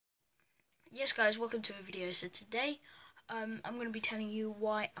Yes guys, welcome to a video. So today I'm going to be telling you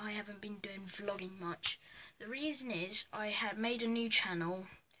why I haven't been doing vlogging much. The reason is I had made a new channel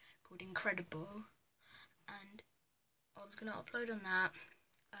called Incredible and I was going to upload on that,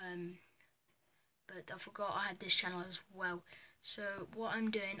 but I forgot I had this channel as well. So what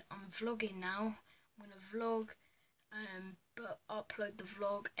I'm doing, I'm vlogging now. I'm going to vlog, but upload the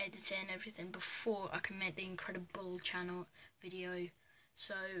vlog, edit it and everything before I can make the Incredible channel video.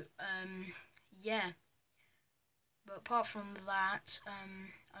 So yeah. But apart from that,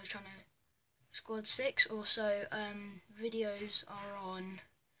 I was trying to squad 6. Also, videos are on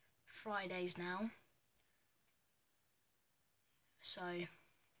Fridays now, so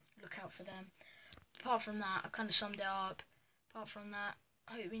look out for them. Apart from that, I kind of summed it up. Apart from that,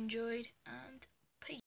 I hope you enjoyed, and